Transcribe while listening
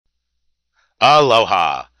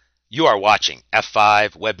Aloha! You are watching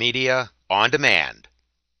F5 Web Media on demand.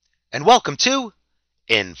 And welcome to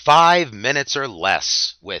In 5 Minutes or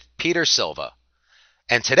Less with Peter Silva.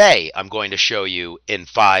 And today I'm going to show you in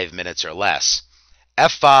 5 minutes or less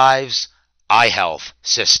F5's iHealth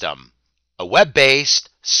system, a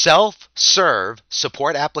web-based self-serve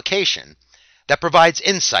support application that provides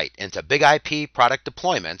insight into big IP product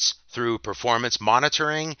deployments through performance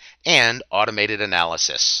monitoring and automated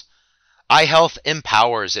analysis. iHealth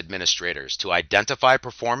empowers administrators to identify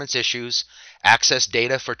performance issues, access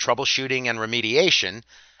data for troubleshooting and remediation,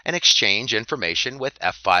 and exchange information with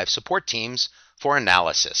F5 support teams for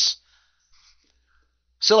analysis.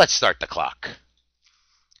 So let's start the clock.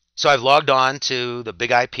 So I've logged on to the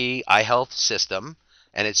Big IP iHealth system,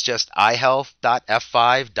 and it's just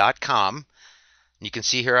iHealth.f5.com. You can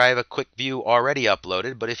see here I have a quick view already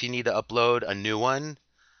uploaded, but if you need to upload a new one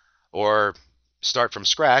or start from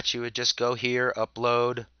scratch, you would just go here,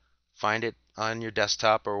 upload, find it on your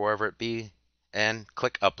desktop or wherever it be, and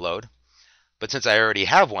click upload. But since I already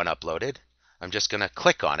have one uploaded, I'm just going to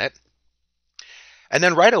click on it. And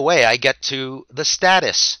then right away I get to the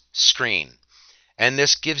status screen. And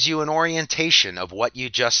this gives you an orientation of what you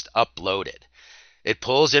just uploaded. It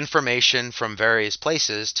pulls information from various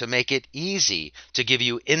places to make it easy to give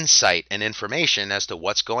you insight and information as to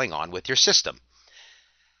what's going on with your system.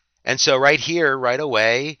 And so right here, right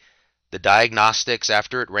away, the diagnostics,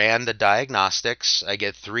 after it ran the diagnostics, I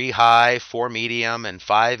get 3 high, 4 medium, and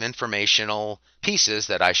 5 informational pieces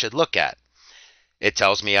that I should look at. It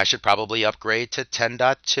tells me I should probably upgrade to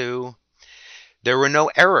 10.2. There were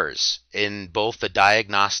no errors in both the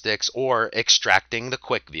diagnostics or extracting the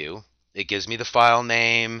quick view. It gives me the file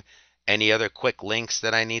name, any other quick links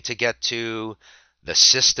that I need to get to, the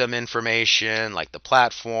system information like the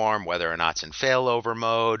platform, whether or not it's in failover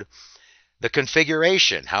mode, the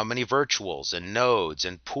configuration, how many virtuals and nodes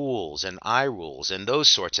and pools and iRules and those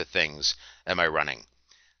sorts of things am I running.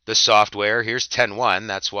 The software, here's 10.1,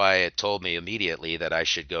 that's why it told me immediately that I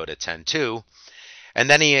should go to 10.2,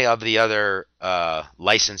 and any of the other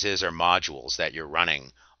licenses or modules that you're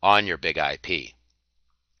running on your big IP.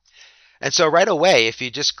 And so right away, if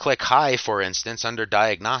you just click high, for instance, under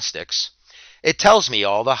diagnostics, it tells me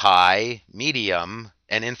all the high, medium,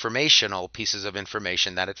 and informational pieces of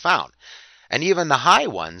information that it found. And even the high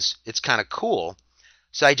ones, it's kind of cool.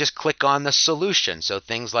 So I just click on the solution. So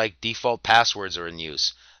things like default passwords are in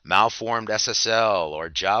use, malformed SSL or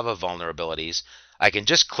Java vulnerabilities. I can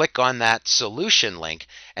just click on that solution link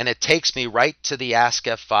and it takes me right to the Ask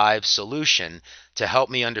F5 solution to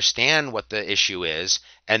help me understand what the issue is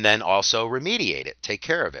and then also remediate it, take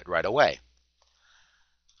care of it right away.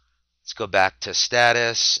 Let's go back to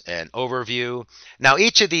status and overview. Now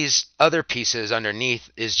each of these other pieces underneath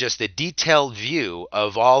is just a detailed view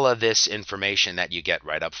of all of this information that you get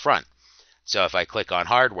right up front. So if I click on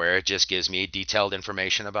hardware, it just gives me detailed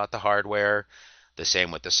information about the hardware, the same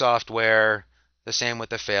with the software, the same with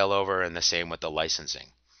the failover, and the same with the licensing.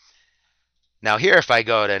 Now here if I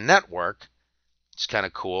go to network, it's kind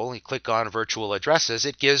of cool. You click on virtual addresses,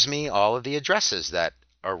 it gives me all of the addresses that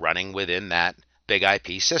are running within that big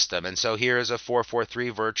IP system. And so here is a 443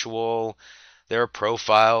 virtual. There are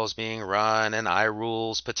profiles being run and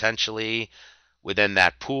iRules potentially within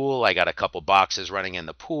that pool. I got a couple boxes running in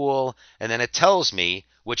the pool, and then it tells me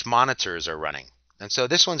which monitors are running. And so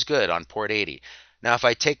this one's good on port 80. Now if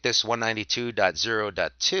I take this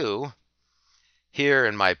 192.0.2 here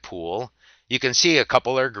in my pool, you can see a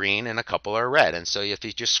couple are green and a couple are red. And so if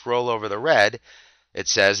you just scroll over the red, it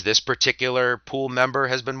says this particular pool member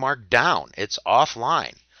has been marked down. It's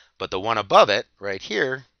offline. But the one above it, right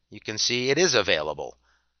here, you can see it is available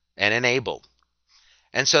and enabled.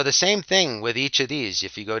 And so the same thing with each of these.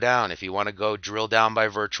 If you go down, if you want to go drill down by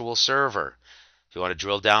virtual server, if you want to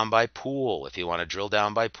drill down by pool, if you want to drill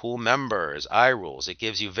down by pool members, iRules, it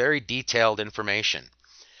gives you very detailed information.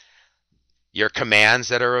 Your commands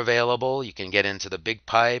that are available, you can get into the big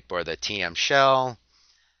pipe or the TM shell,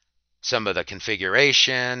 some of the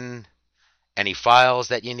configuration, any files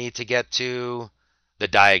that you need to get to, the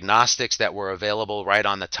diagnostics that were available right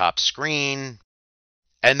on the top screen,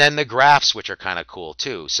 and then the graphs, which are kind of cool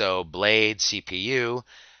too. So blade, CPU,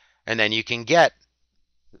 and then you can get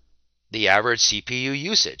the average CPU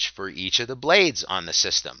usage for each of the blades on the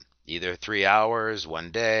system, either 3 hours, 1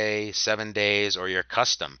 day, 7 days, or your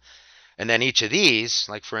custom. And then each of these,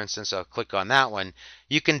 like for instance, I'll click on that one,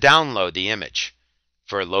 you can download the image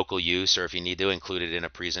for local use or if you need to include it in a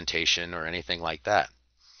presentation or anything like that.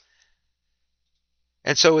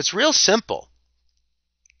 And so it's real simple.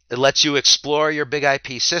 It lets you explore your big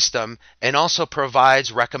IP system and also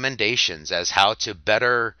provides recommendations as how to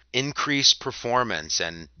better increase performance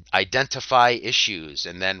and identify issues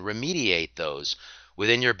and then remediate those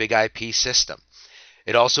within your big IP system.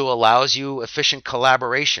 It also allows you efficient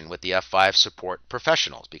collaboration with the F5 support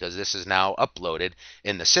professionals because this is now uploaded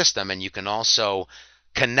in the system, and you can also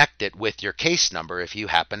connect it with your case number if you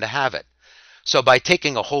happen to have it. So by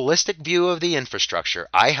taking a holistic view of the infrastructure,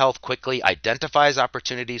 iHealth quickly identifies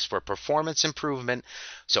opportunities for performance improvement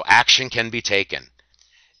so action can be taken.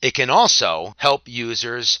 It can also help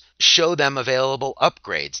users show them available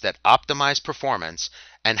upgrades that optimize performance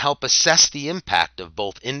and help assess the impact of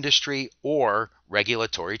both industry or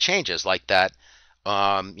regulatory changes like that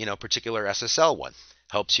particular SSL one.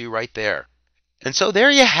 Helps you right there. And so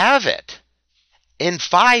there you have it. In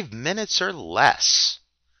 5 minutes or less.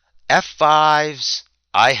 F5's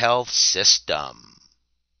iHealth system.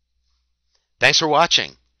 Thanks for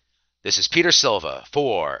watching. This is Peter Silva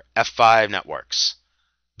for F5 Networks.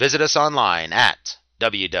 Visit us online at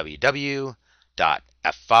www.f5.com.